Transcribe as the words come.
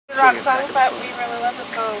rock song, but we really love the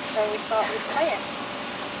song, so we thought we'd play it.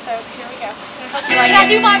 So here we go. Can I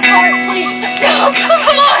do my part, please? No,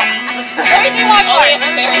 come on! Let me do my part.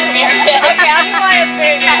 Okay, I'll do mine at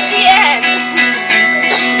the end.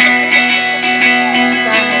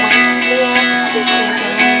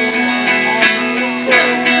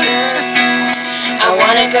 I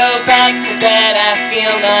wanna go back to bed, I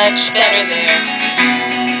feel much better there.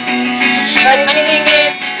 But funny thing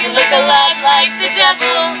is, you look a lot like the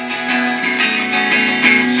devil.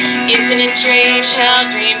 Isn't it strange how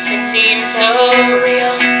dreams can seem so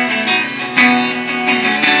real?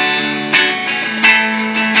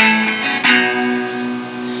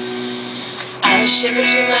 I shiver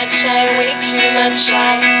too much, I wait too much,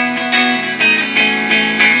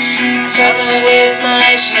 struggle with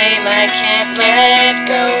my shame, I can't let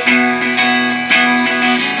go.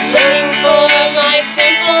 Looking for my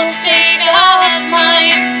simple state of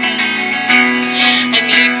mind. I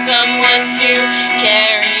need someone to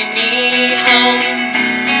carry me home.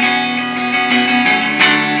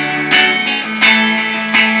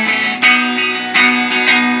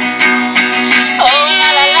 Oh la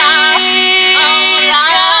la la, oh la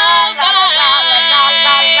la la la la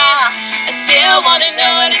la la. I still wanna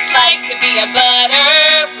know what it's like to be a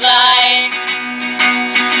butterfly.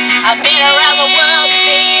 I've been around the world,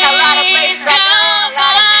 seen a lot of places, I know a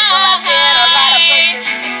lot of people, I've been a lot of places.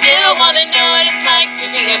 I still want to know what it's like to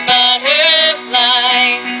be a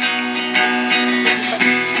butterfly.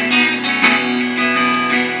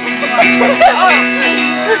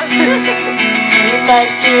 Tamed by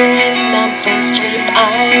fear and numb from sleep,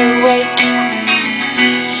 I wake.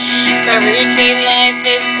 My routine life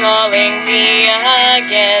is calling me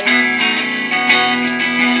again.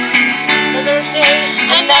 Another day,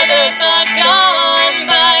 another thought gone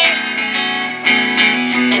by.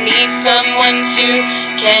 I need someone to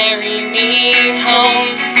carry me home.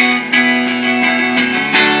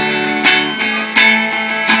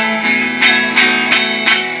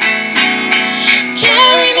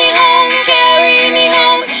 Carry me home, carry me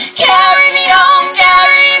home, carry me home,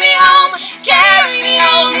 carry me home, carry me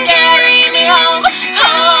home, carry me home,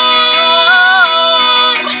 home.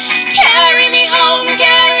 Carry me home,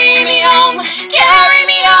 carry me home, carry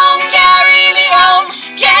me home, carry me home,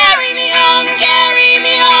 carry me home, carry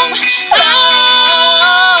me home, home.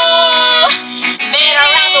 Been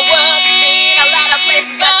around the world, seen a lot of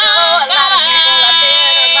places, I know a lot of people, I've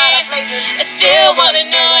been a lot of places. I still wanna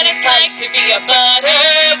know what it's like to be a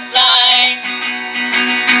butterfly.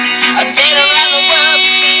 I've been around the world,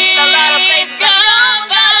 seen a lot of places, I know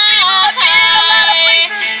a lot of people, I've been a lot of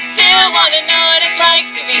places. Still wanna know what it's like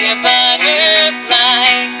to be a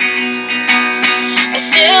butterfly. I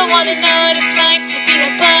still wanna know what it's like to be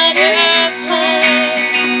a butterfly.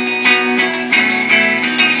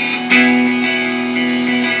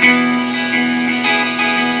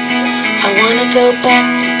 I wanna go back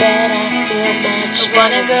to bed, I feel much better. I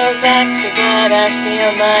wanna go back to bed, I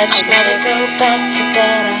feel much better. I wanna go back to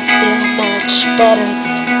bed, I feel much better.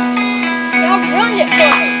 Y'all ruined it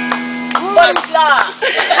for me. Butterfly.